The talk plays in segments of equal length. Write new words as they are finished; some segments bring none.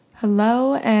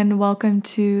Hello and welcome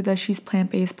to the She's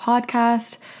Plant-Based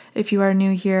podcast. If you are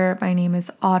new here, my name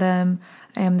is Autumn.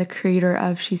 I am the creator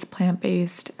of She's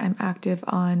Plant-Based. I'm active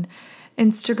on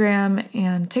Instagram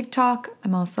and TikTok.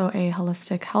 I'm also a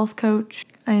holistic health coach.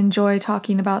 I enjoy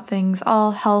talking about things all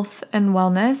health and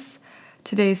wellness.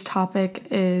 Today's topic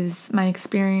is my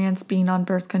experience being on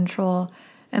birth control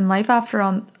and life after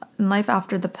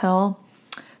the pill.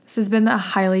 This has been a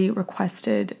highly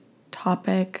requested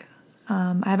topic.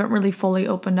 I haven't really fully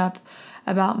opened up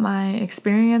about my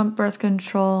experience on birth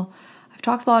control. I've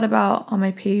talked a lot about on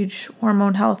my page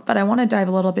hormone health, but I want to dive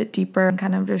a little bit deeper and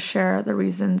kind of just share the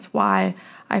reasons why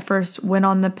I first went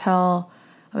on the pill.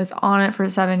 I was on it for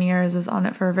 7 years, was on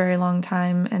it for a very long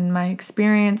time, and my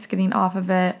experience getting off of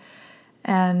it.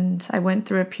 And I went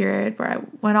through a period where I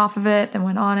went off of it, then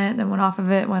went on it, then went off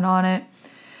of it, went on it.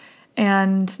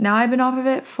 And now I've been off of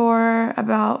it for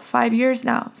about 5 years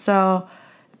now. So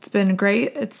it's been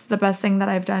great. It's the best thing that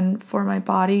I've done for my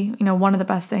body, one of the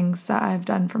best things that I've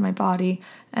done for my body.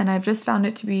 And I've just found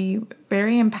it to be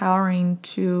very empowering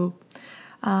to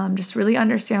just really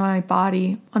understand my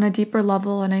body on a deeper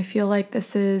level. And I feel like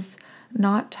this is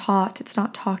not taught. It's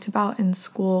not talked about in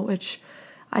school, which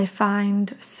I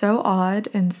find so odd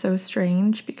and so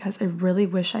strange because I really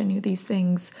wish I knew these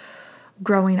things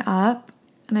growing up.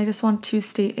 And I just want to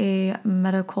state a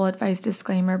medical advice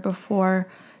disclaimer before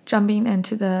jumping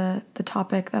into the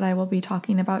topic that I will be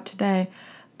talking about today.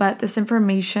 But this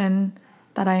information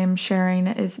that I am sharing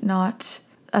is not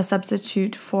a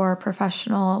substitute for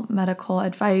professional medical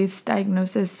advice,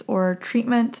 diagnosis, or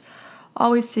treatment.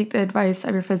 Always seek the advice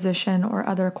of your physician or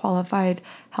other qualified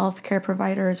healthcare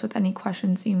providers with any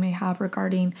questions you may have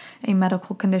regarding a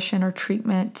medical condition or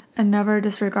treatment. And never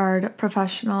disregard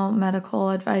professional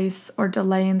medical advice or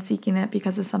delay in seeking it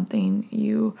because of something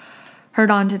you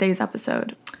heard on today's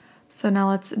episode. So now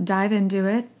let's dive into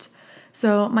it.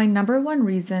 So my number one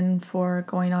reason for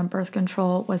going on birth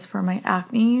control was for my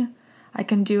acne. I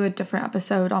can do a different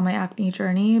episode on my acne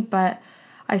journey, but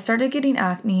I started getting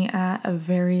acne at a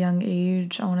very young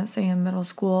age. I want to say in middle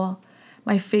school.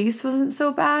 My face wasn't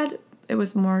so bad. It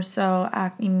was more so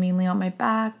acne mainly on my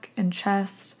back and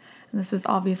chest. And this was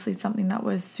obviously something that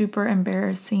was super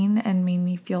embarrassing and made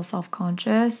me feel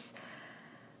self-conscious.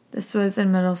 This was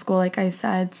in middle school, like I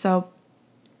said. So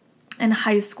in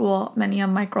high school, many of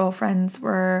my girlfriends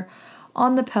were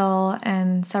on the pill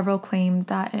and several claimed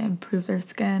that it improved their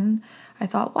skin. I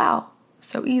thought, wow,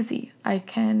 so easy. I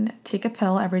can take a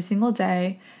pill every single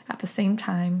day at the same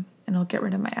time and it'll get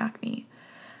rid of my acne.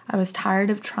 I was tired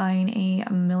of trying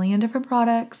a million different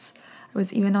products. I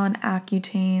was even on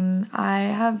Accutane. I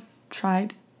have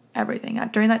tried everything.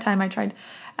 During that time, I tried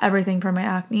everything for my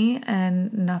acne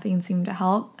and nothing seemed to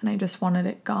help and I just wanted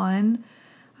it gone.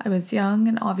 I was young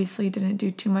and obviously didn't do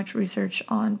too much research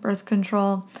on birth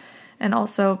control, and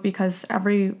also because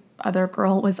every other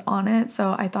girl was on it,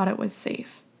 so I thought it was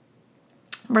safe.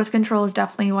 Birth control is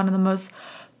definitely one of the most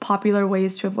popular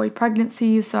ways to avoid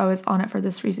pregnancy, so I was on it for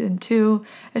this reason too.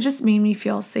 It just made me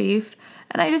feel safe,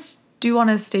 and I just do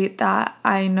want to state that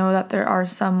I know that there are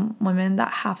some women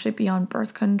that have to be on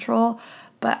birth control,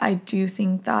 but I do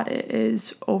think that it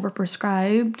is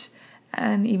overprescribed.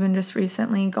 And even just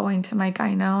recently going to my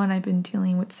gyno, and I've been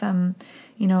dealing with some,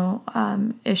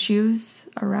 issues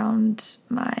around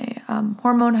my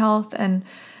hormone health, and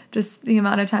just the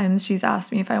amount of times she's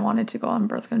asked me if I wanted to go on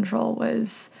birth control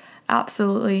was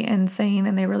absolutely insane,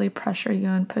 and they really pressure you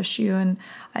and push you. And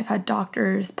I've had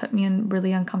doctors put me in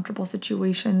really uncomfortable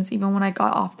situations. Even when I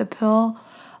got off the pill,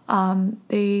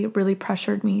 they really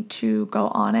pressured me to go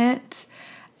on it,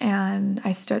 and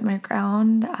I stood my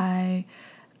ground. I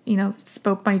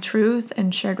spoke my truth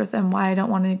and shared with them why I don't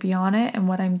want to be on it and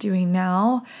what I'm doing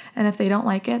now. And if they don't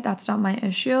like it, that's not my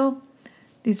issue.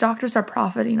 These doctors are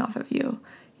profiting off of you.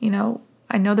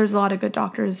 I know there's a lot of good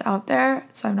doctors out there,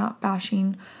 so I'm not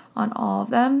bashing on all of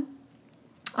them.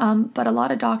 But a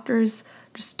lot of doctors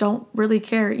just don't really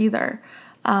care either.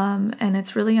 And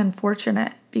it's really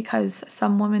unfortunate because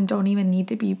some women don't even need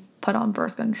to be put on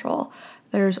birth control.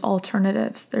 There's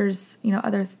alternatives. There's,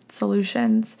 other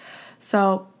solutions.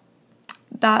 So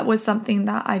that was something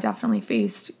that I definitely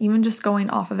faced, even just going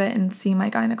off of it and seeing my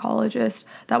gynecologist.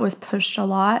 That was pushed a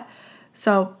lot.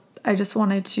 So I just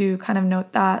wanted to kind of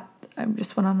note that. I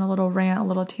just went on a little rant, a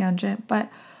little tangent,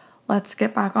 but let's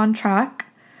get back on track.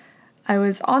 I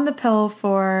was on the pill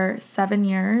for 7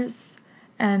 years,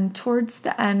 and towards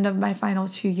the end of my final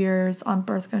 2 years on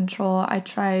birth control, I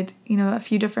tried, a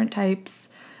few different types.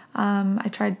 I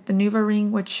tried the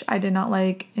NuvaRing, which I did not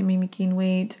like. It made me gain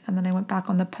weight. And then I went back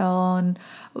on the pill and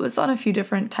was on a few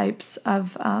different types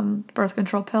of birth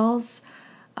control pills.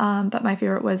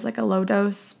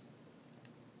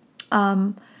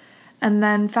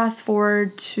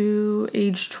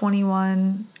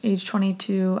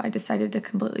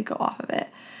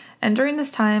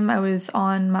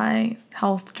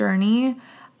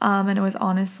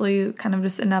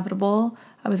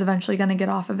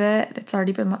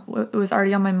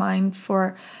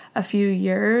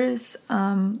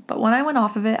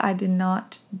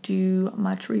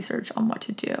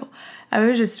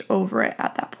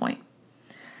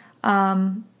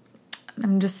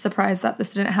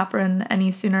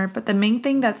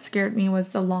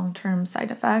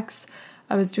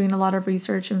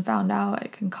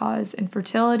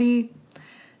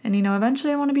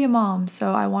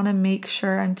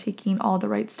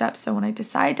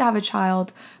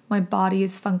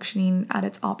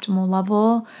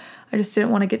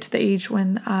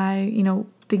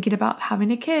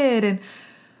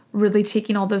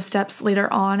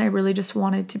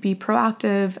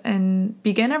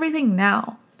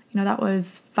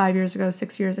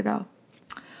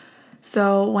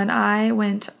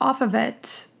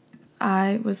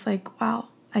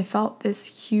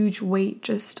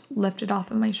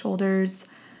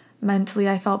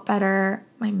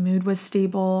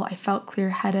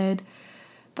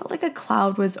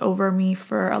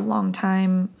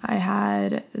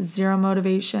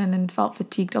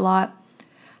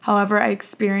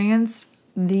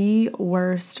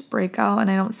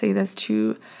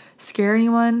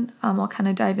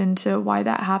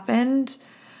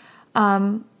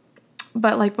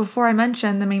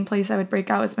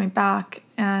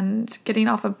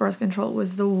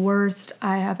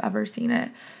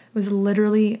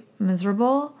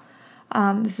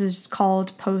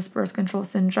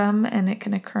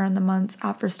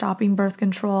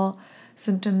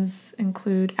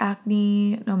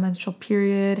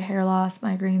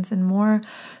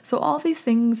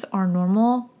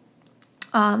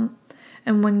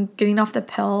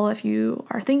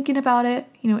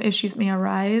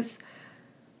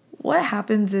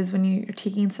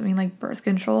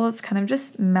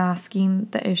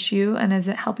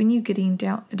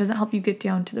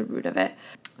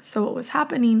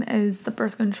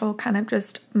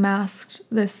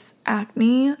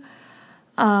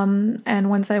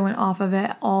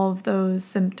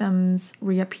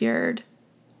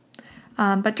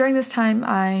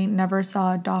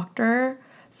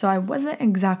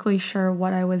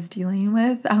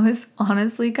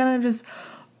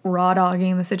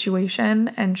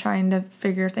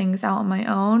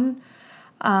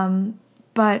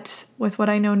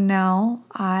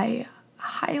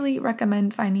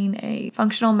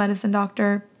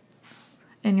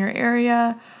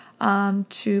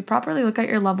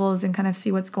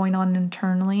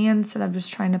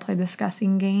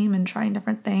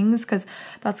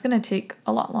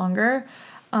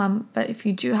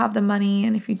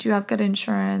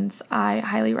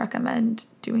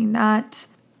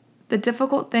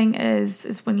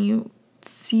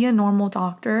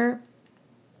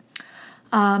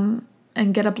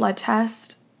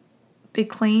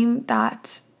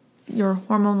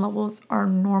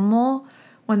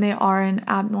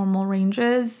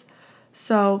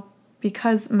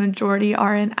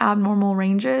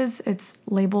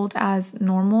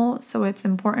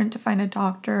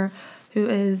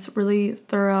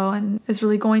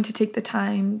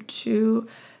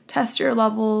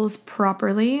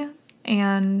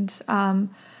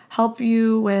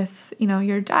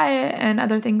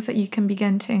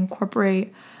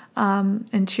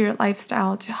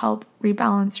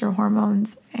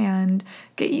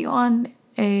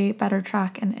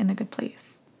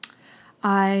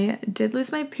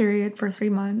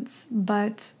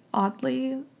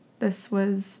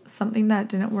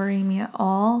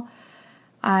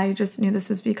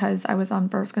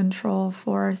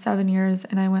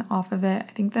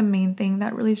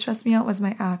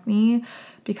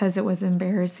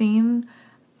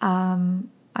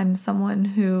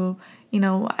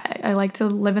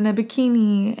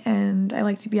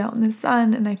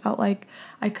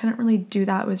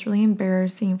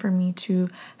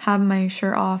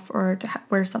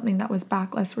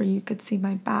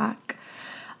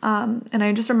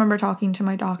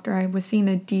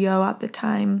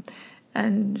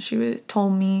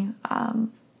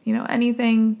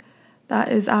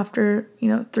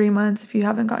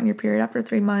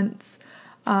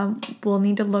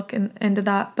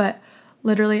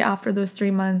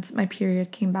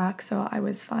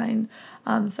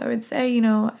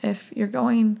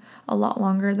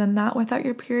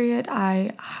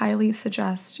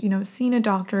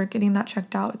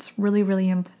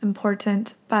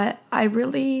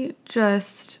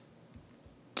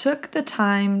 took the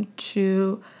time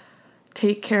to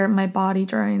take care of my body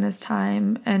during this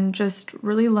time and just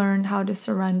really learned how to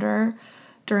surrender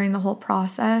during the whole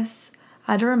process.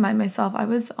 I had to remind myself I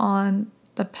was on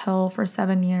the pill for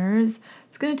 7 years.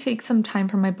 It's going to take some time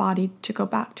for my body to go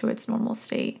back to its normal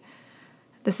state.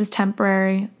 This is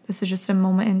temporary. This is just a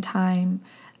moment in time.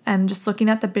 And just looking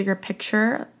at the bigger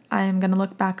picture, I am going to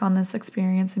look back on this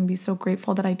experience and be so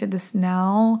grateful that I did this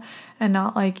now and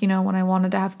not like, when I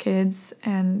wanted to have kids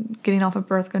and getting off of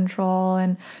birth control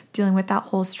and dealing with that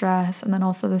whole stress and then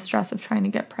also the stress of trying to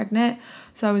get pregnant.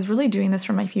 So I was really doing this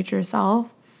for my future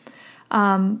self.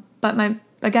 But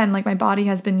my body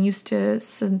has been used to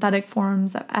synthetic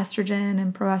forms of estrogen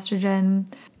and proestrogen.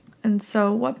 And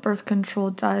so what birth control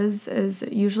does is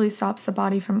it usually stops the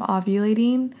body from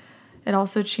ovulating. It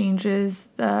also changes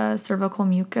the cervical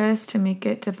mucus to make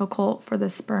it difficult for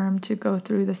the sperm to go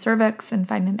through the cervix and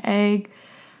find an egg.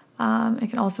 It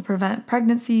can also prevent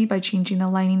pregnancy by changing the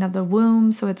lining of the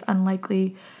womb, so it's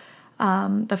unlikely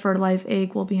the fertilized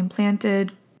egg will be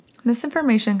implanted. This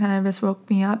information kind of just woke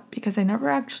me up because I never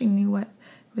actually knew what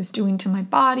it was doing to my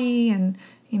body, and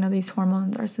these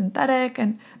hormones are synthetic,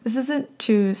 and this isn't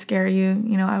to scare you.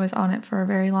 I was on it for a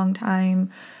very long time.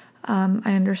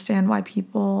 I understand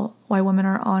why women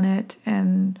are on it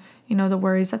and, the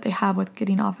worries that they have with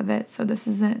getting off of it. So this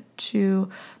isn't to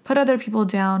put other people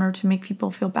down or to make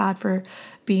people feel bad for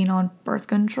being on birth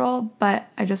control, but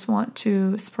I just want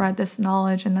to spread this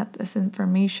knowledge and this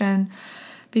information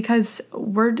because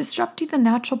we're disrupting the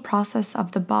natural process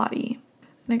of the body.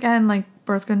 And again,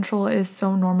 birth control is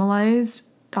so normalized.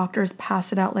 Doctors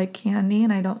pass it out like candy,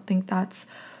 and I don't think that's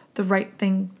the right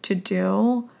thing to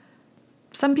do.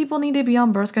 Some people need to be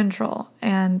on birth control,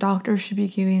 and doctors should be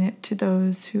giving it to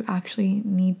those who actually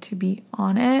need to be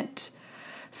on it.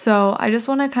 So I just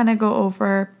want to kind of go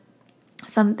over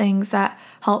some things that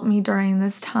helped me during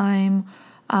this time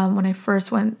when I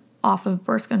first went off of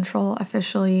birth control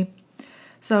officially.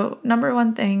 So number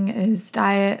one thing is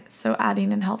diet. So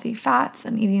adding in healthy fats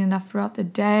and eating enough throughout the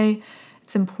day.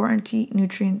 It's important to eat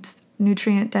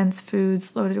nutrient-dense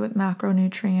foods loaded with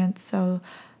macronutrients. So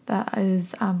that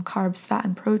is carbs, fat,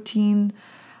 and protein.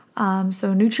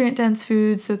 So nutrient-dense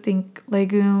foods, so think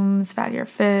legumes, fattier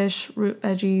fish, root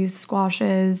veggies,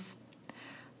 squashes.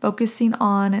 Focusing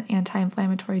on an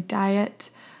anti-inflammatory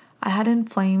diet. I had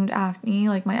inflamed acne.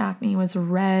 My acne was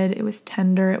red, it was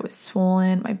tender, it was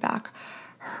swollen, my back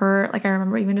hurt. I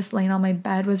remember even just laying on my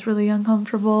bed was really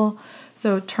uncomfortable.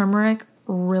 So turmeric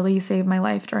really saved my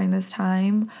life during this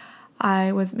time.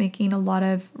 I was making a lot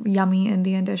of yummy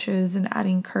Indian dishes and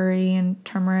adding curry and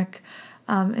turmeric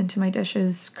into my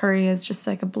dishes. Curry is just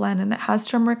a blend and it has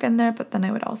turmeric in there, but then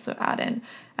I would also add in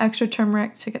extra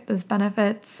turmeric to get those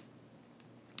benefits.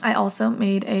 I also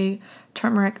made a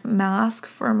turmeric mask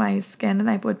for my skin and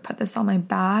I would put this on my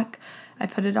back. I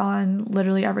put it on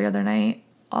literally every other night.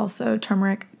 Also,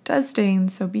 turmeric does stain,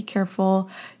 so be careful.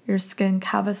 Your skin can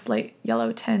have a slight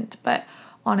yellow tint, but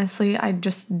honestly, I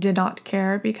just did not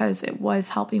care because it was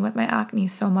helping with my acne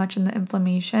so much and the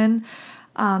inflammation.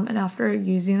 And after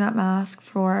using that mask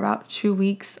for about 2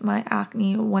 weeks, my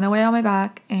acne went away on my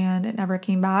back and it never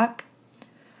came back.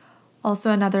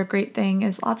 Also, another great thing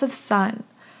is lots of sun.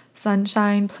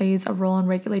 Sunshine plays a role in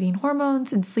regulating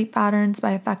hormones and sleep patterns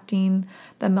by affecting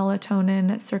the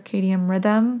melatonin circadian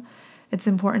rhythm. It's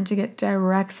important to get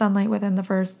direct sunlight within the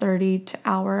first 30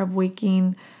 hours of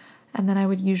waking. And then I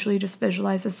would usually just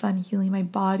visualize the sun healing my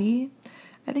body.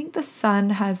 I think the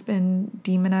sun has been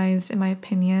demonized in my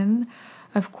opinion.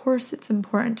 Of course, it's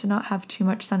important to not have too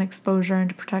much sun exposure and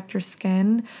to protect your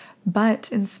skin,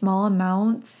 but in small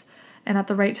amounts and at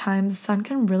the right time, the sun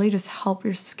can really just help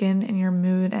your skin and your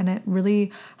mood, and it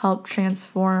really helped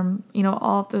transform,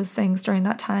 all of those things during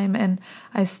that time. And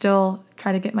I still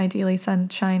try to get my daily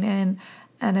sunshine in,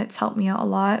 and it's helped me out a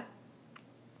lot.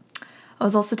 I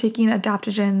was also taking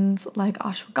adaptogens like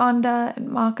ashwagandha and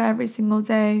maca every single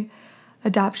day.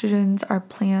 Adaptogens are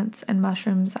plants and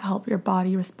mushrooms that help your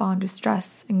body respond to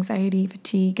stress, anxiety,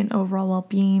 fatigue, and overall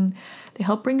well-being. They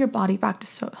help bring your body back to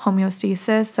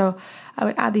homeostasis. So I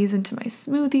would add these into my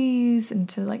smoothies,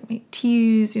 into my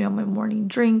teas, my morning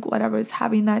drink, whatever I was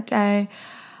having that day.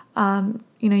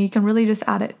 You can really just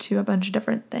add it to a bunch of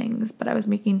different things, but I was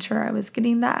making sure I was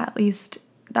getting that at least.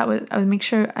 I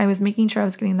was making sure I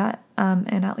was getting that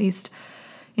in at least,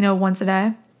 once a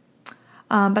day.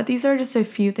 But these are just a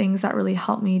few things that really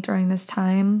helped me during this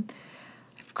time.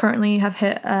 I currently have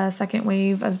hit a second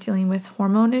wave of dealing with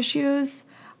hormone issues.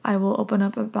 I will open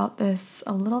up about this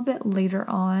a little bit later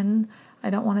on. I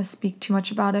don't want to speak too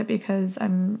much about it because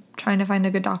I'm trying to find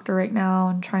a good doctor right now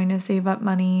and trying to save up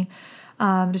money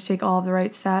to take all of the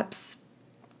right steps.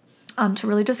 to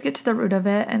really just get to the root of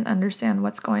it and understand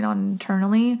what's going on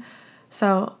internally.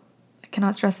 So I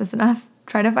cannot stress this enough.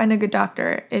 Try to find a good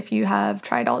doctor if you have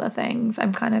tried all the things.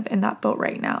 I'm kind of in that boat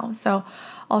right now. So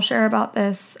I'll share about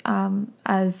this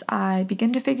as I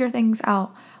begin to figure things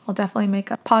out. I'll definitely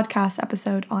make a podcast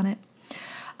episode on it.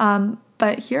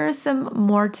 But here are some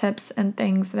more tips and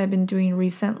things that I've been doing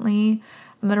recently.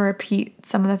 I'm going to repeat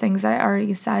some of the things that I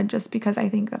already said just because I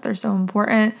think that they're so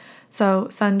important. So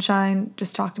sunshine,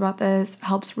 just talked about this,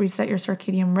 helps reset your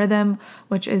circadian rhythm,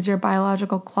 which is your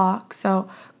biological clock. So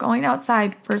going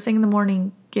outside first thing in the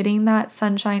morning, getting that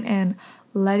sunshine in,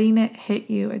 letting it hit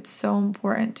you. It's so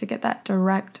important to get that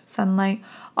direct sunlight.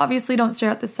 Obviously, don't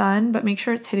stare at the sun, but make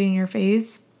sure it's hitting your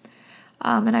face.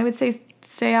 And I would say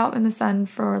stay out in the sun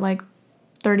for like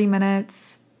 30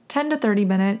 minutes, 10 to 30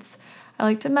 minutes. I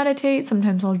like to meditate.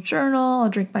 Sometimes I'll journal, I'll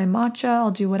drink my matcha,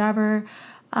 I'll do whatever,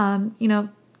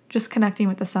 just connecting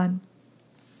with the sun.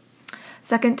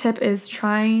 Second tip is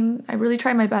I really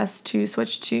try my best to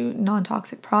switch to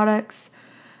non-toxic products.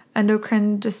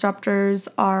 Endocrine disruptors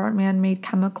are man-made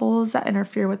chemicals that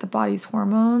interfere with the body's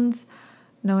hormones,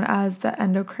 known as the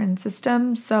endocrine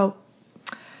system. So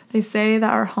they say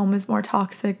that our home is more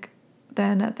toxic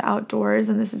than the outdoors,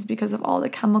 and this is because of all the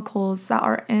chemicals that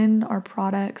are in our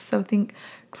products. So think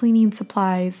cleaning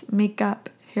supplies, makeup,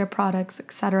 hair products,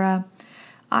 etc.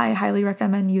 I highly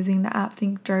recommend using the app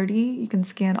Think Dirty. You can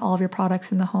scan all of your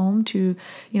products in the home to,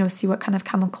 see what kind of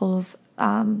chemicals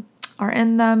are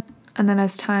in them. And then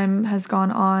as time has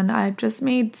gone on, I've just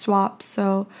made swaps.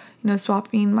 So,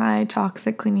 swapping my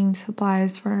toxic cleaning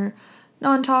supplies for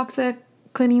non-toxic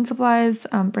cleaning supplies.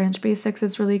 Branch Basics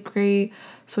is really great.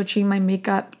 Switching my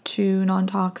makeup to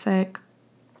non-toxic.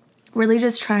 Really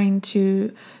just trying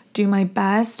to do my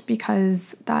best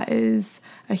because that is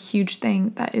a huge thing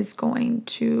that is going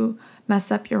to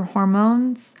mess up your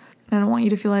hormones. And I don't want you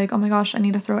to feel like, oh my gosh, I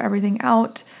need to throw everything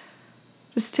out.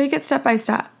 Just take it step by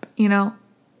step,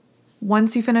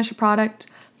 Once you finish a product,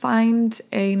 find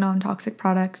a non-toxic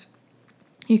product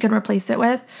you can replace it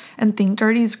with. And Think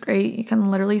Dirty is great. You can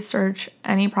literally search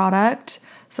any product.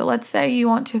 So let's say you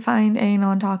want to find a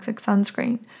non-toxic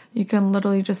sunscreen. You can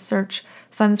literally just search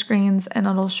sunscreens and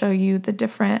it'll show you the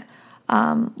different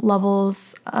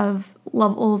levels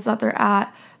that they're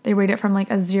at. They rate it from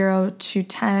like a 0 to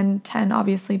 10, 10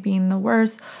 obviously being the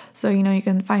worst. So, you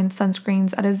can find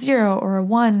sunscreens at a 0 or a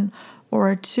 1 or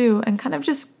a 2 and kind of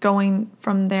just going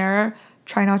from there.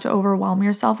 Try not to overwhelm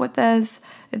yourself with this.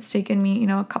 It's taken me,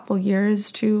 a couple years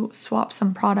to swap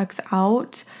some products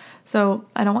out. So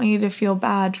I don't want you to feel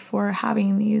bad for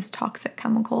having these toxic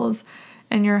chemicals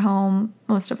in your home.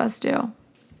 Most of us do.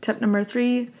 Tip number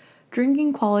 3,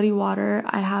 drinking quality water.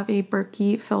 I have a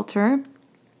Berkey filter.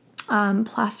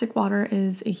 Plastic water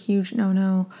is a huge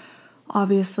no-no.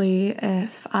 Obviously,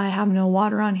 if I have no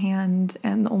water on hand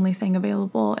and the only thing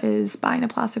available is buying a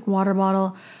plastic water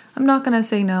bottle, I'm not going to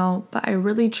say no, but I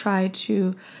really try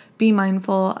to be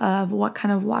mindful of what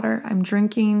kind of water I'm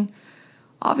drinking.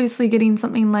 Obviously, getting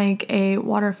something like a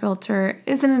water filter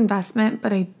is an investment,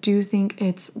 but I do think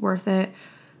it's worth it.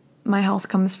 My health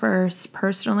comes first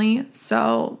personally,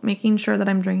 so making sure that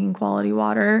I'm drinking quality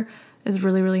water is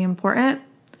really, really important.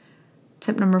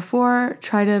 Tip number 4,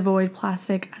 try to avoid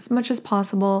plastic as much as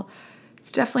possible.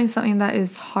 It's definitely something that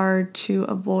is hard to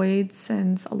avoid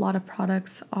since a lot of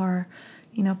products are,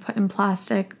 put in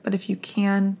plastic, but if you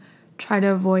can, try to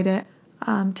avoid it.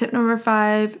 Tip number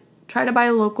 5, try to buy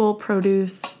local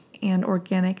produce and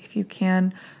organic if you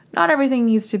can. Not everything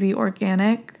needs to be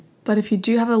organic, but if you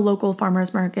do have a local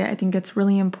farmer's market, I think it's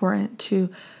really important to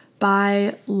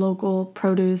buy local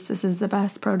produce. This is the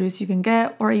best produce you can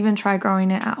get, or even try growing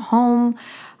it at home.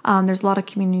 There's a lot of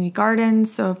community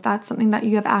gardens, so if that's something that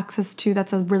you have access to,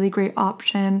 that's a really great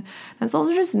option. And it's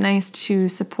also just nice to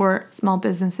support small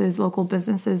businesses, local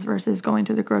businesses, versus going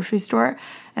to the grocery store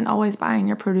and always buying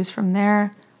your produce from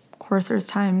there. Of course, there's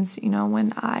times,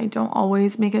 when I don't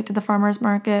always make it to the farmer's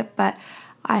market, but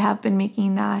I have been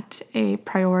making that a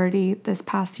priority this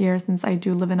past year since I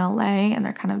do live in LA and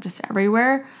they're kind of just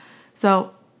everywhere.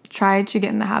 So try to get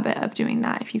in the habit of doing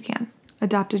that if you can.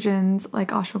 Adaptogens like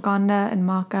ashwagandha and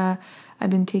maca. I've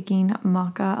been taking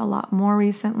maca a lot more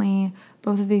recently.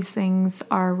 Both of these things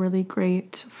are really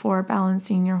great for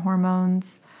balancing your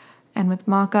hormones. And with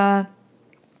maca,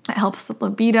 it helps with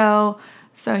libido.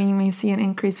 So you may see an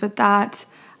increase with that.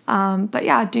 But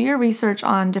yeah, do your research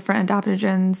on different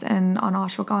adaptogens and on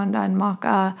ashwagandha and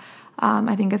maca.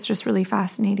 I think it's just really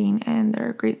fascinating and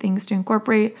they're great things to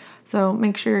incorporate. So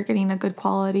make sure you're getting a good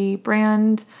quality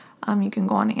brand. You can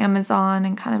go on Amazon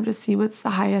and kind of just see what's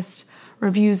the highest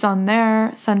reviews on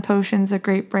there. Sun Potion's a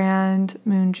great brand,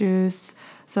 Moon Juice.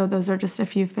 So those are just a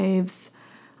few faves.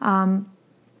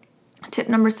 Tip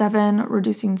number 7,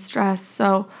 reducing stress.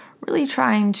 So really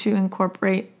trying to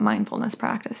incorporate mindfulness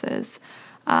practices.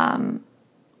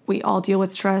 We all deal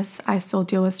with stress. I still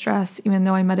deal with stress, even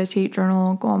though I meditate,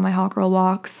 journal, go on my hot girl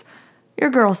walks. Your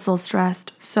girl's still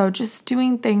stressed. So just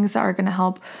doing things that are going to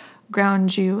help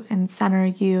ground you and center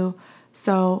you.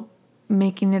 So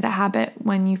making it a habit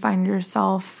when you find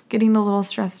yourself getting a little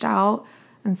stressed out,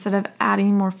 instead of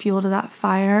adding more fuel to that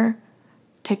fire,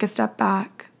 take a step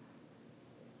back,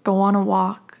 go on a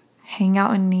walk, hang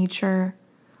out in nature,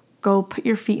 go put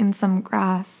your feet in some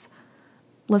grass,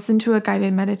 listen to a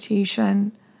guided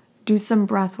meditation, do some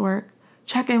breath work,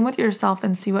 check in with yourself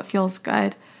and see what feels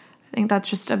good. I think that's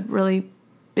just a really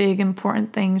big,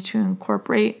 important thing to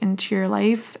incorporate into your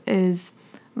life is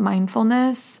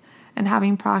mindfulness and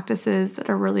having practices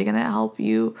that are really going to help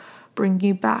you bring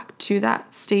you back to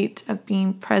that state of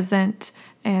being present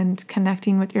and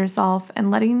connecting with yourself and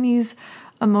letting these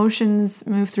emotions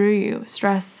move through you,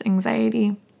 stress,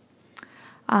 anxiety.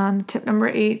 Tip number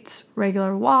 8,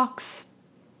 regular walks.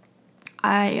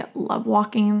 I love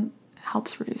walking. It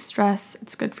helps reduce stress.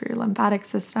 It's good for your lymphatic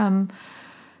system.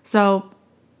 So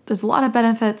there's a lot of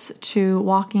benefits to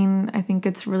walking. I think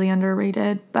it's really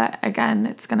underrated, but again,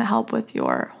 it's going to help with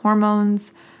your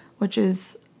hormones, which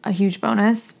is a huge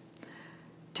bonus.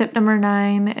 Tip number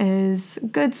 9 is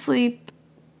good sleep.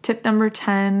 Tip number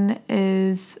 10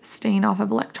 is staying off of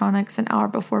electronics an hour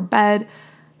before bed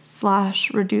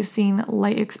 / reducing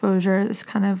light exposure. This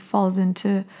kind of falls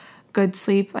into good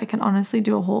sleep. I can honestly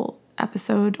do a whole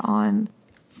episode on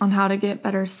how to get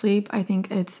better sleep. I think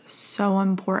it's so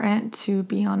important to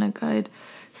be on a good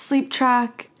sleep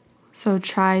track. So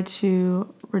try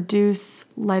to reduce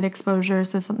light exposure.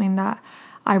 So something that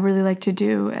I really like to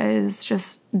do is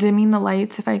just dimming the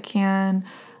lights if I can,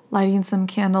 lighting some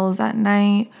candles at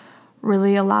night,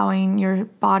 really allowing your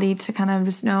body to kind of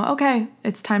just know, okay,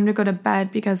 it's time to go to bed.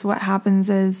 Because what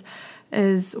happens is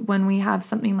when we have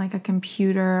something like a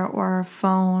computer or a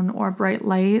phone or bright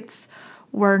lights,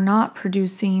 we're not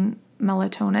producing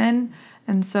melatonin.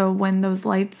 And so when those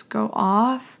lights go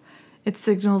off, it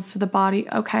signals to the body,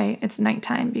 okay, it's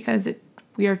nighttime, because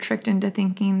we are tricked into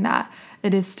thinking that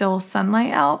it is still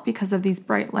sunlight out because of these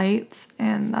bright lights.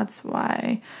 And that's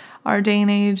why our day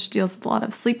and age deals with a lot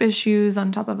of sleep issues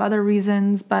on top of other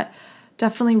reasons, but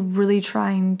definitely really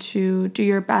trying to do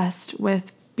your best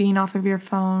with being off of your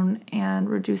phone and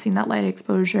reducing that light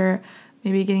exposure,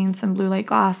 maybe getting some blue light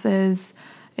glasses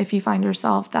if you find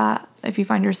yourself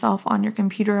on your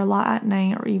computer a lot at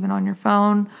night or even on your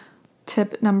phone.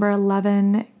 Tip number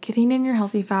 11, getting in your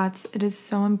healthy fats. It is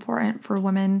so important for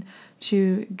women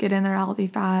to get in their healthy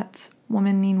fats.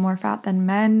 Women need more fat than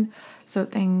men. So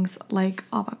things like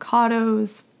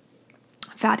avocados,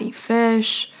 fatty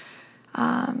fish,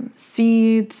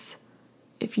 seeds.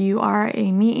 If you are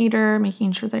a meat eater,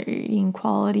 making sure that you're eating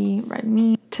quality red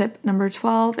meat. Tip number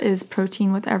 12 is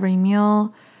protein with every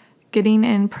meal. Getting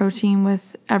in protein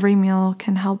with every meal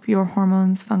can help your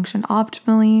hormones function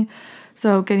optimally.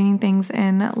 So getting things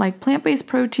in like plant-based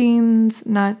proteins,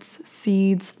 nuts,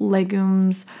 seeds,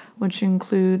 legumes, which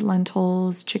include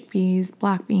lentils, chickpeas,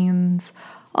 black beans,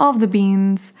 all of the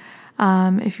beans.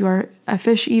 If you are a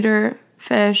fish eater,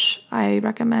 I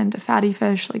recommend a fatty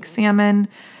fish like salmon,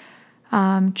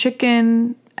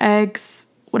 chicken, eggs,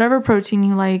 whatever protein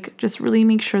you like. Just really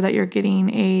make sure that you're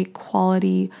getting a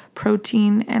quality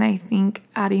protein, and I think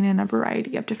adding in a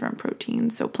variety of different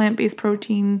proteins. So plant-based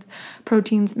proteins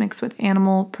mixed with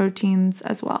animal proteins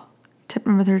as well. Tip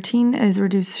number 13 is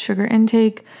reduce sugar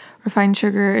intake. Refined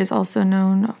sugar is also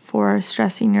known for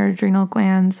stressing your adrenal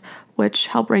glands, which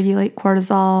help regulate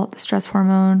cortisol, the stress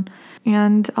hormone,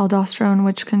 and aldosterone,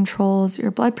 which controls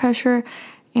your blood pressure,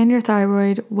 and your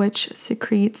thyroid, which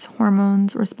secretes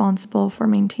hormones responsible for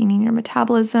maintaining your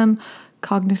metabolism,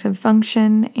 cognitive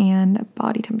function, and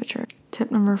body temperature.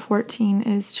 Tip number 14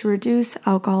 is to reduce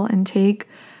alcohol intake.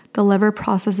 The liver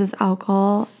processes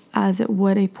alcohol as it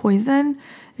would a poison.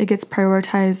 It gets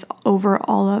prioritized over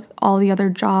all the other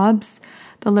jobs.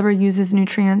 The liver uses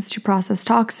nutrients to process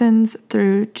toxins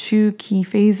through 2 key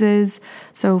phases.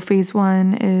 So phase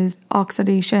 1 is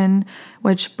oxidation,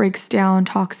 which breaks down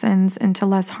toxins into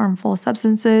less harmful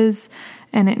substances,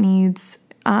 and it needs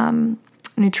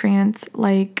nutrients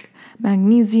like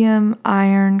magnesium,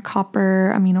 iron,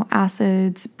 copper, amino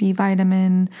acids, B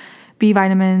vitamins,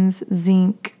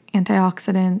 zinc,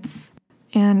 antioxidants.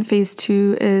 And phase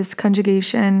 2 is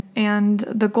conjugation. And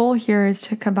the goal here is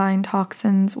to combine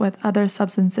toxins with other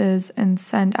substances and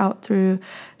send out through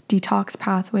detox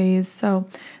pathways. So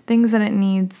things that it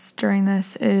needs during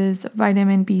this is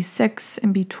vitamin B6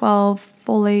 and B12,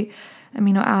 folate,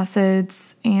 amino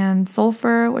acids, and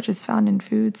sulfur, which is found in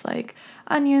foods like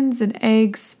onions and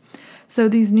eggs. So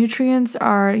these nutrients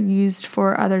are used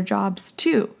for other jobs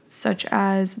too, such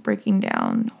as breaking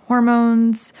down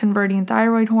hormones, converting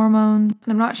thyroid hormone. And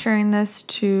I'm not sharing this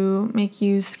to make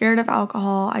you scared of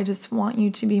alcohol. I just want you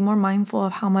to be more mindful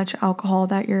of how much alcohol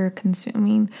that you're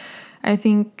consuming. I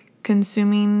think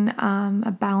consuming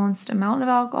a balanced amount of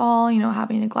alcohol,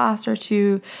 having a glass or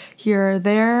two here or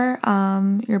there,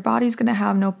 your body's going to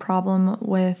have no problem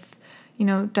with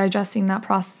digesting that,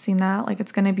 processing that. Like,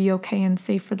 it's going to be okay and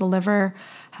safe for the liver.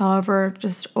 However,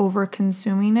 just over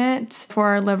consuming it for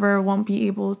our liver won't be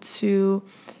able to,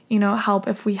 help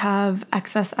if we have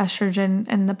excess estrogen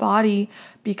in the body,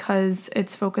 because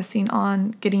it's focusing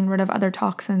on getting rid of other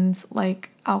toxins like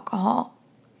alcohol.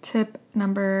 Tip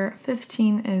number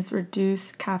 15 is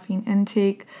reduce caffeine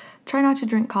intake. Try not to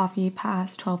drink coffee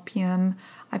past 12 p.m.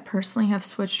 I personally have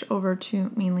switched over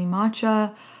to mainly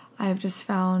matcha. I've just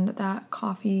found that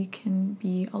coffee can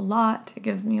be a lot. It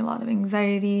gives me a lot of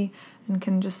anxiety and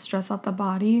can just stress out the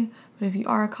body. But if you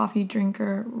are a coffee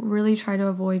drinker, really try to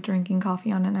avoid drinking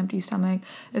coffee on an empty stomach.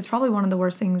 It's probably one of the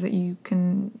worst things that you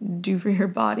can do for your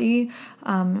body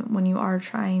when you are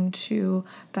trying to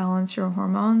balance your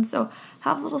hormones. So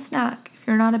have a little snack. If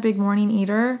you're not a big morning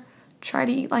eater, try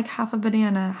to eat like half a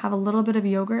banana, have a little bit of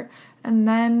yogurt, and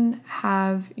then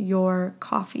have your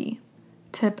coffee.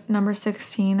 Tip number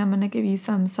 16, I'm going to give you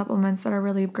some supplements that are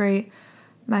really great.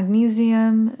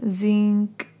 Magnesium,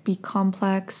 zinc, B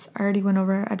complex. I already went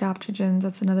over adaptogens.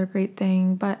 That's another great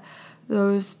thing, but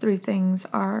those 3 things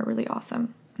are really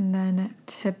awesome. And then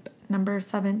tip number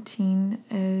 17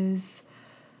 is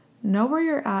know where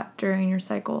you're at during your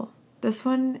cycle. This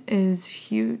one is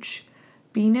huge.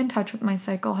 Being in touch with my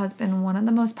cycle has been one of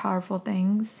the most powerful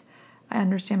things. I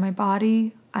understand my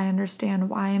body. I understand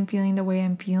why I'm feeling the way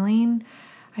I'm feeling.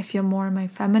 I feel more in my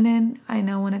feminine. I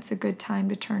know when it's a good time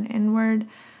to turn inward.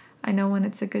 I know when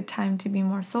it's a good time to be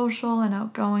more social and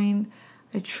outgoing.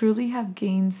 I truly have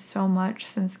gained so much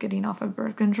since getting off of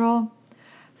birth control.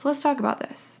 So let's talk about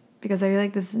this, because I feel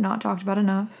like this is not talked about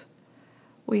enough.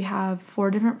 We have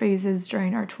 4 different phases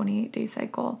during our 28-day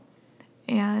cycle.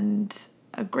 And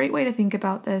a great way to think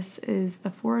about this is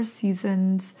the 4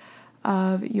 seasons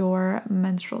of your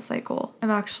menstrual cycle.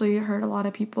 I've actually heard a lot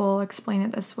of people explain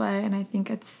it this way, and I think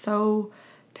it's so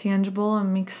tangible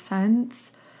and makes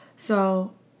sense.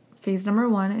 So phase number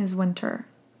 1 is winter.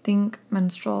 Think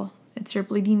menstrual. It's your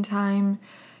bleeding time.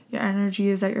 Your energy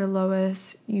is at your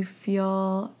lowest. You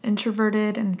feel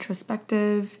introverted and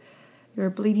introspective.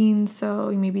 You're bleeding, so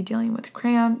you may be dealing with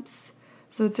cramps.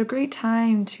 So it's a great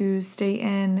time to stay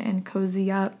in and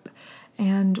cozy up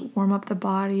and warm up the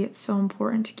body. It's so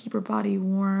important to keep your body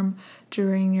warm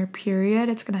during your period.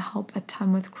 It's going to help a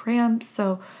ton with cramps.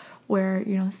 So wear,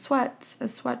 sweats, a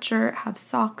sweatshirt, have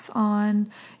socks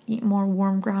on, eat more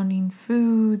warm grounding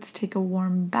foods, take a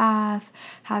warm bath,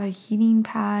 have a heating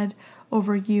pad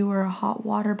over you or a hot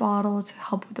water bottle to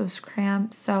help with those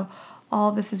cramps. So all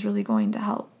of this is really going to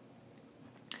help.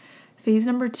 Phase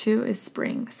number 2 is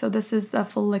spring. So this is the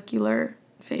follicular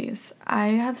phase. I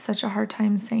have such a hard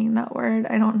time saying that word.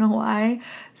 I don't know why,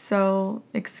 so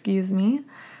excuse me.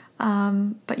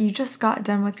 But you just got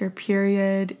done with your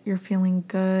period. You're feeling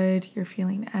good. You're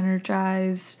feeling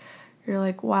energized. You're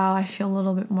like, wow, I feel a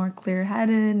little bit more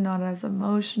clear-headed, not as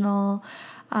emotional.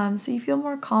 So you feel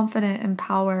more confident and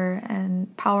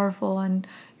powerful, and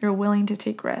you're willing to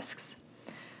take risks.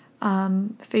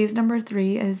 Phase number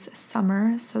 3 is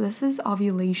summer. So this is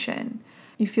ovulation.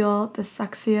 You feel the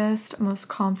sexiest, most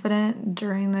confident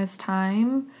during this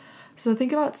time. So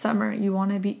think about summer. You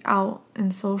want to be out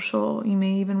and social. You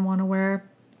may even want to wear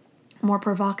more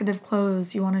provocative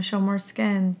clothes. You want to show more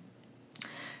skin.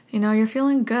 You're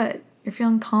feeling good. You're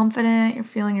feeling confident. You're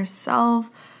feeling yourself,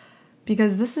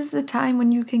 because this is the time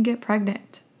when you can get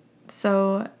pregnant.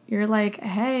 So you're like,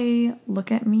 hey,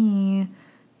 look at me.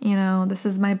 This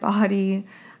is my body.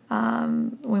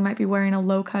 We might be wearing a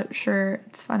low-cut shirt.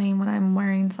 It's funny, when I'm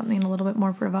wearing something a little bit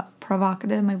more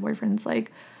provocative, my boyfriend's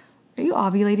like, are you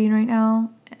ovulating right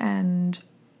now? And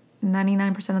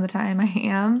 99% of the time I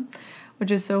am,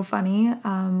 which is so funny.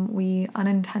 We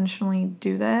unintentionally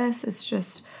do this. It's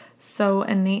just so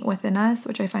innate within us,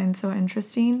 which I find so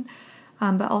interesting.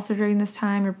 But also during this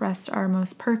time, your breasts are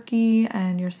most perky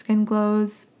and your skin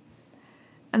glows.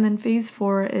 And then phase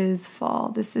 4 is fall.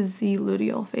 This is the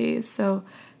luteal phase. So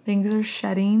things are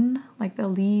shedding, like the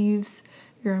leaves,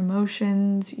 your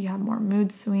emotions. You have more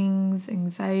mood swings,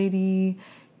 anxiety.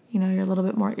 You're a little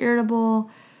bit more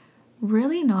irritable.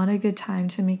 Really not a good time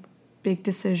to make big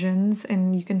decisions,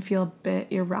 and you can feel a bit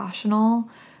irrational.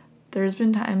 there's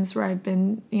been times where I've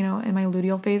been, in my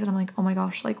luteal phase and I'm like, oh my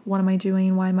gosh, like, what am I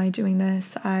doing? Why am I doing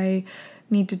this? I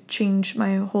need to change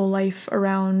my whole life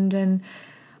around, and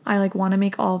I like want to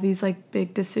make all these like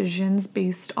big decisions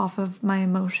based off of my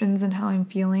emotions and how I'm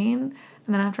feeling.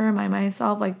 And then I have to remind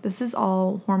myself, like, this is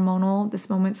all hormonal. This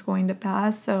moment's going to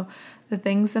pass. So the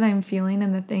things that I'm feeling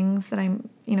and the things that I'm,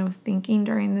 thinking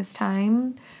during this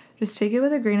time, just take it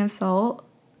with a grain of salt.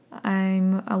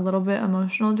 I'm a little bit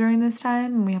emotional during this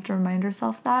time, and we have to remind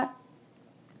ourselves that.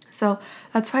 So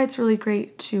that's why it's really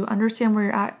great to understand where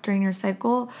you're at during your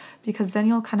cycle, because then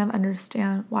you'll kind of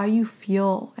understand why you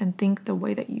feel and think the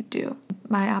way that you do.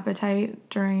 My appetite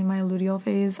during my luteal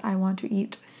phase, I want to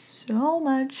eat so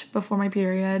much before my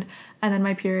period, and then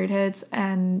my period hits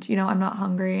and, I'm not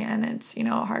hungry, and it's,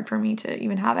 hard for me to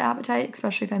even have an appetite,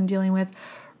 especially if I'm dealing with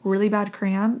really bad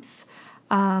cramps.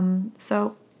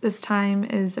 So this time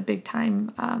is a big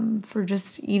time for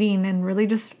just eating and really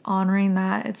just honoring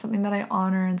that. It's something that I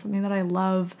honor and something that I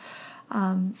love.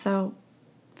 So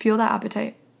feel that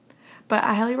appetite. But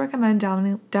I highly recommend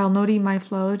downloading My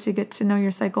Flow to get to know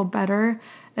your cycle better.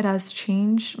 It has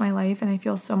changed my life, and I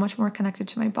feel so much more connected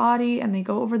to my body. And they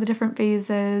go over the different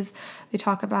phases. They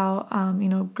talk about,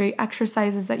 great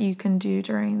exercises that you can do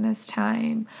during this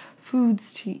time,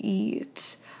 foods to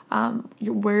eat,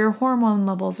 where your hormone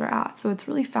levels are at. So it's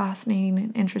really fascinating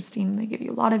and interesting. They give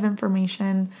you a lot of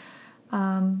information.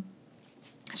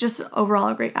 It's just overall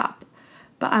a great app.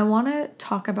 But I want to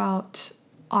talk about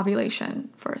ovulation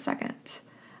for a second.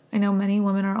 I know many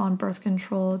women are on birth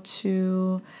control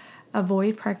to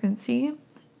avoid pregnancy.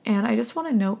 And I just want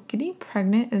to note, getting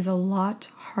pregnant is a lot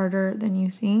harder than you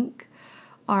think.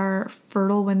 Our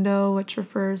fertile window, which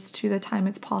refers to the time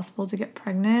it's possible to get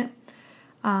pregnant,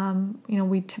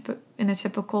 in a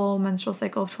typical menstrual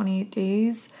cycle of 28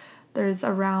 days, there's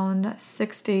around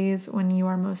 6 days when you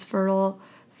are most fertile,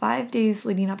 5 days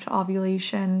leading up to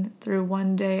ovulation through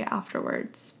 1 day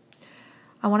afterwards.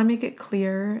 I want to make it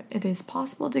clear it is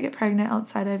possible to get pregnant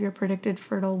outside of your predicted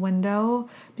fertile window,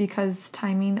 because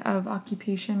timing of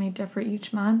occupation may differ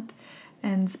each month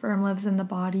and sperm lives in the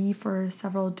body for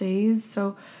several days.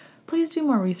 So please do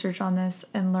more research on this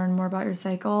and learn more about your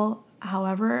cycle.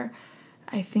 However,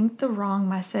 I think the wrong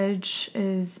message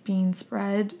is being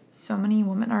spread. So many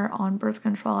women are on birth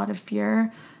control out of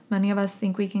fear. Many of us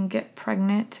think we can get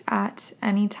pregnant at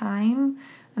any time,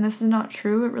 and this is not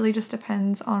true. It really just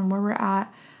depends on where we're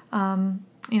at,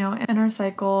 in our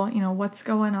cycle, what's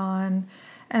going on.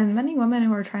 And many women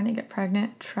who are trying to get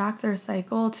pregnant track their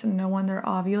cycle to know when they're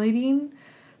ovulating.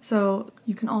 So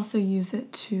you can also use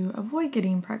it to avoid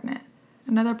getting pregnant.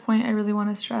 Another point I really want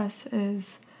to stress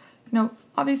is,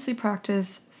 obviously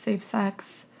practice safe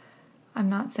sex. I'm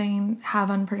not saying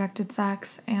have unprotected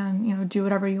sex and, do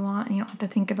whatever you want and you don't have to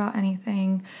think about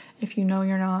anything if you know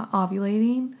you're not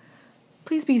ovulating.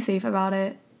 Please be safe about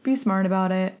it. Be smart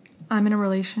about it. I'm in a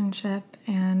relationship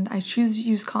and I choose to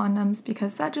use condoms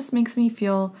because that just makes me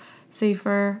feel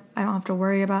safer. I don't have to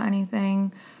worry about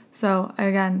anything. So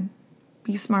again,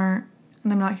 be smart.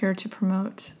 And I'm not here to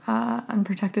promote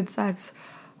unprotected sex.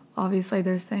 Obviously,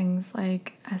 there's things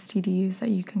like STDs that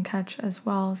you can catch as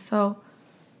well. So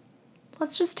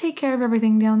let's just take care of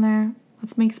everything down there.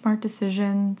 Let's make smart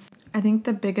decisions. I think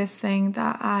the biggest thing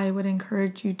that I would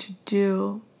encourage you to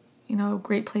do, a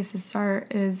great place to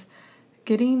start is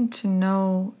getting to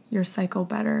know your cycle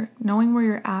better, knowing where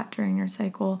you're at during your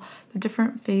cycle, the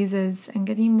different phases, and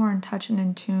getting more in touch and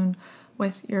in tune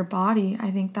with your body.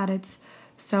 I think that it's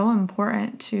so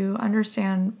important to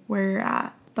understand where you're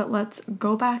at. But let's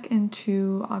go back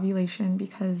into ovulation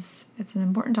because it's an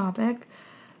important topic.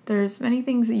 There's many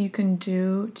things that you can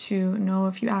do to know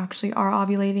if you actually are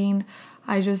ovulating.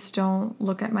 I just don't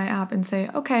look at my app and say,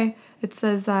 okay, it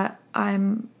says that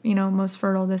I'm, most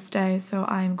fertile this day, so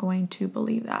I'm going to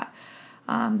believe that.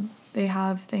 They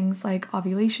have things like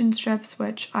ovulation strips,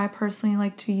 which I personally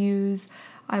like to use.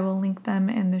 I will link them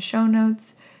in the show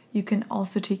notes. You can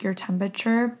also take your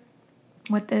temperature.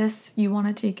 With this, you want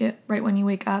to take it right when you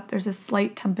wake up. There's a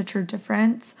slight temperature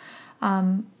difference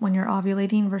when you're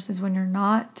ovulating versus when you're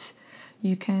not.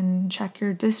 You can check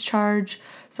your discharge.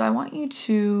 So I want you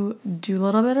to do a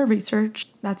little bit of research.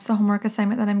 That's the homework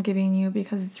assignment that I'm giving you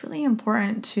because it's really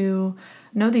important to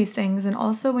know these things. And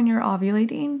also when you're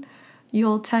ovulating,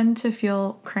 you'll tend to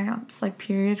feel cramps, like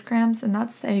period cramps, and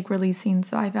that's the egg releasing.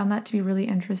 So I found that to be really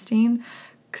interesting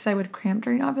because I would cramp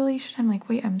during ovulation. I'm like,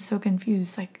 wait, I'm so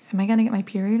confused. Like, am I going to get my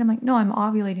period? I'm like, no, I'm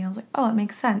ovulating. I was like, oh, it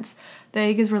makes sense. The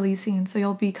egg is releasing. So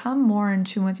you'll become more in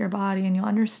tune with your body and you'll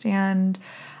understand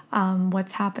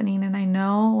what's happening. And I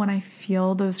know when I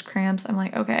feel those cramps, I'm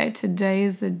like, okay, today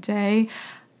is the day.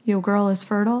 your girl is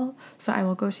fertile. So I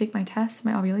will go take my test,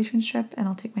 my ovulation strip, and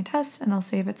I'll take my test and I'll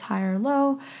say if it's high or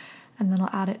low. And then I'll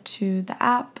add it to the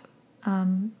app,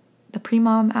 the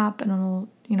Pre-Mom app, and it'll,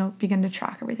 begin to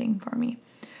track everything for me.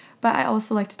 But I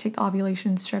also like to take the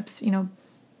ovulation strips,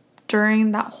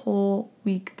 during that whole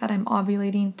week that I'm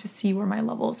ovulating to see where my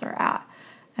levels are at.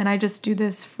 And I just do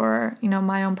this for,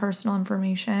 my own personal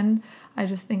information. I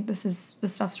just think this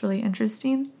stuff's really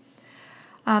interesting.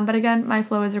 But again,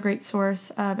 MyFlow is a great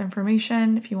source of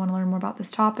information if you want to learn more about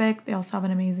this topic. They also have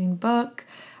an amazing book.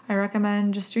 I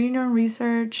recommend just doing your own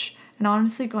research and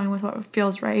honestly going with what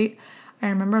feels right. I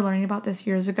remember learning about this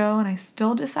years ago, and I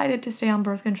still decided to stay on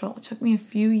birth control. It took me a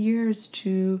few years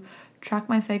to track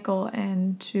my cycle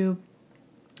and to,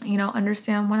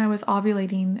 understand when I was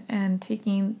ovulating and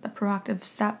taking the proactive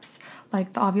steps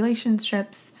like the ovulation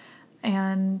strips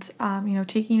and,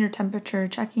 taking your temperature,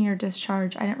 checking your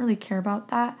discharge. I didn't really care about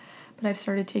that, but I've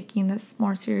started taking this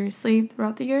more seriously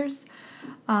throughout the years.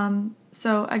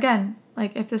 So again,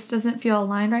 if this doesn't feel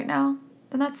aligned right now,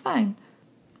 then that's fine.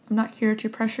 I'm not here to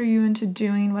pressure you into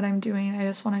doing what I'm doing. I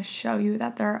just want to show you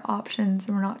that there are options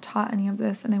and we're not taught any of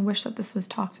this, and I wish that this was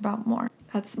talked about more.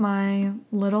 That's my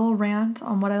little rant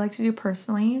on what I like to do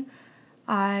personally.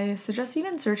 I suggest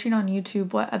even searching on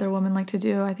YouTube what other women like to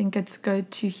do. I think it's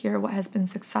good to hear what has been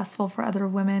successful for other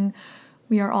women.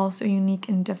 We are all so unique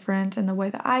and different, and the way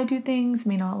that I do things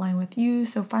may not align with you,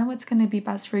 so find what's going to be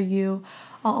best for you.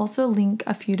 I'll also link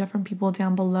a few different people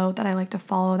down below that I like to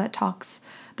follow that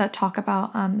talk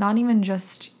about not even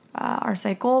just our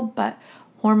cycle, but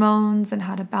hormones and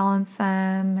how to balance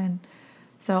them. And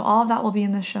so all of that will be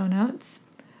in the show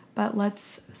notes. But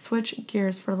let's switch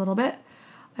gears for a little bit.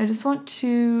 I just want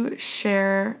to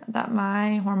share that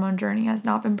my hormone journey has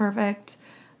not been perfect.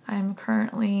 I'm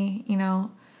currently,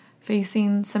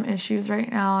 facing some issues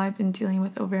right now. I've been dealing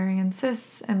with ovarian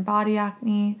cysts and body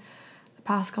acne. The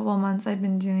past couple of months I've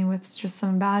been dealing with just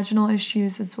some vaginal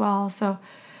issues as well. So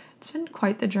it's been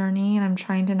quite the journey, and I'm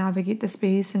trying to navigate the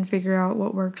space and figure out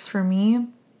what works for me.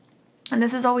 And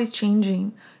this is always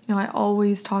changing. I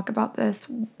always talk about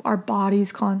this. Our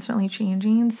body's constantly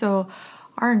changing, so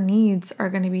our needs are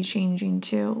going to be changing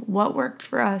too. What worked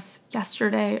for us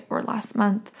yesterday or last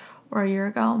month or a year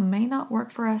ago may not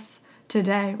work for us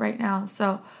today, right now.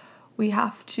 So we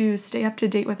have to stay up to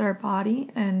date with our body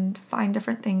and find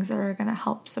different things that are going to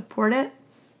help support it.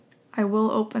 I will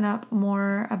open up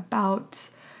more about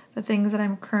the things that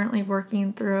I'm currently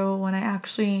working through when I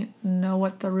actually know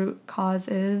what the root cause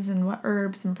is and what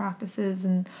herbs and practices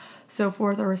and so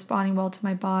forth are responding well to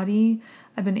my body.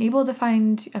 I've been able to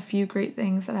find a few great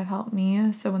things that have helped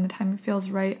me. So when the time feels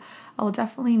right, I'll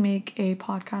definitely make a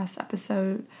podcast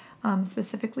episode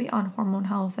specifically on hormone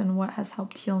health and what has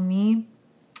helped heal me.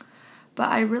 But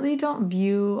I really don't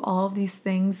view all of these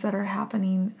things that are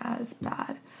happening as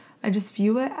bad. I just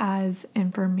view it as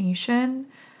information.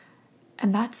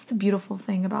 And that's the beautiful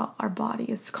thing about our body.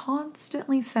 It's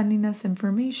constantly sending us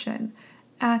information.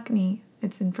 Acne,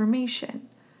 it's information.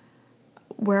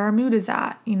 Where our mood is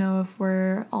at, if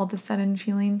we're all of a sudden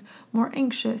feeling more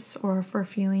anxious or if we're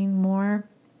feeling more,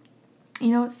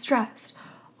 stressed.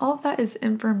 All of that is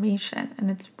information, and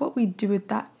it's what we do with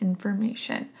that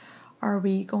information. Are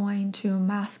we going to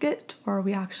mask it, or are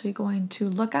we actually going to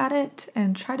look at it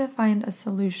and try to find a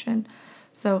solution?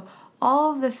 So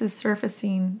all of this is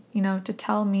surfacing, to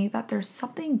tell me that there's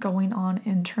something going on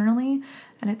internally,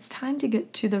 and it's time to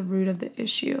get to the root of the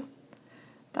issue.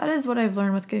 That is what I've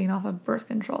learned with getting off of birth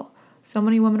control. So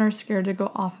many women are scared to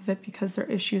go off of it because their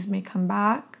issues may come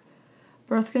back.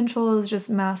 Birth control is just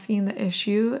masking the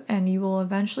issue, and you will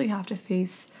eventually have to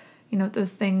face,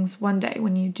 those things one day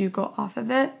when you do go off of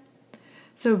it.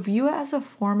 So view it as a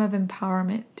form of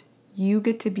empowerment. You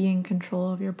get to be in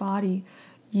control of your body.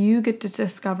 You get to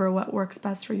discover what works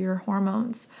best for your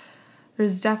hormones.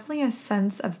 There's definitely a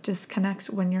sense of disconnect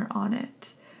when you're on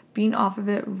it. Being off of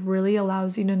it really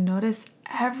allows you to notice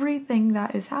everything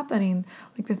that is happening.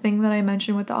 Like the thing that I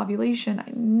mentioned with the ovulation,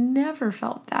 I never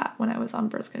felt that when I was on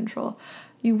birth control.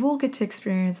 You will get to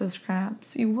experience those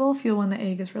cramps. You will feel when the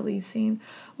egg is releasing,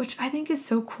 which I think is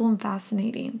so cool and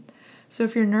fascinating. So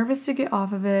if you're nervous to get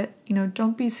off of it,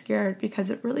 don't be scared, because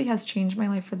it really has changed my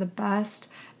life for the best.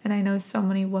 And I know so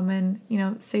many women,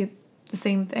 say the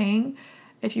same thing.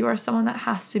 If you are someone that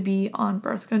has to be on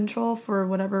birth control for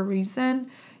whatever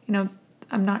reason,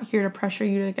 I'm not here to pressure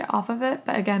you to get off of it,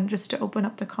 but again, just to open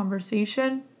up the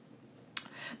conversation.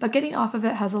 But getting off of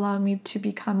it has allowed me to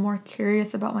become more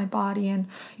curious about my body and,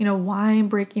 why I'm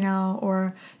breaking out,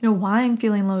 or, why I'm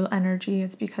feeling low energy.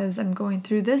 It's because I'm going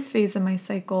through this phase of my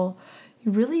cycle.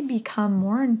 You really become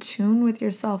more in tune with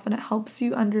yourself, and it helps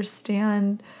you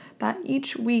understand that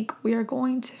each week we are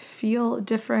going to feel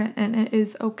different, and it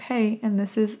is okay, and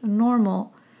this is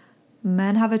normal.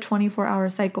 Men have a 24-hour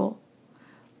cycle.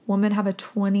 Women have a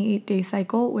 28-day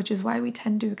cycle, which is why we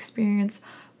tend to experience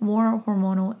more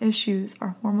hormonal issues.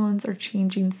 Our hormones are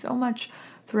changing so much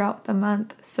throughout the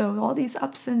month. So all these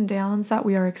ups and downs that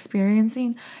we are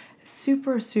experiencing is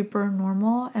super, super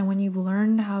normal. And when you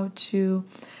learn how to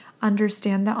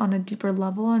understand that on a deeper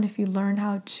level, and if you learn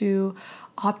how to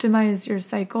optimize your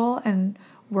cycle and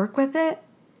work with it,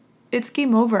 it's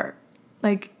game over.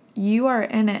 Like, you are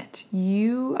in it.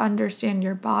 You understand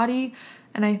your body.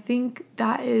 And I think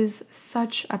that is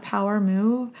such a power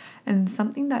move and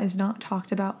something that is not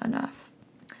talked about enough.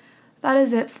 That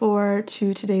is it for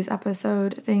today's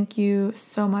episode. Thank you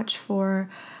so much for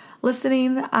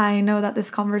listening. I know that this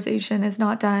conversation is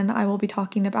not done. I will be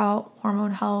talking about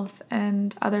hormone health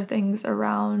and other things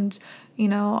around,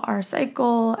 our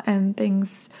cycle and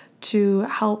things to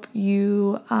help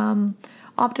you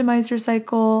optimize your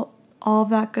cycle, all of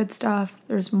that good stuff.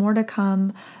 There's more to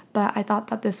come, but I thought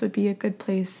that this would be a good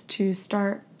place to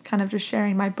start kind of just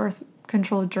sharing my birth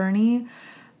control journey,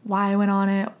 why I went on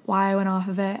it, why I went off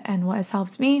of it, and what has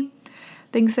helped me.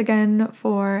 Thanks again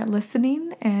for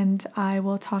listening, and I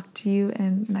will talk to you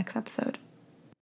in the next episode.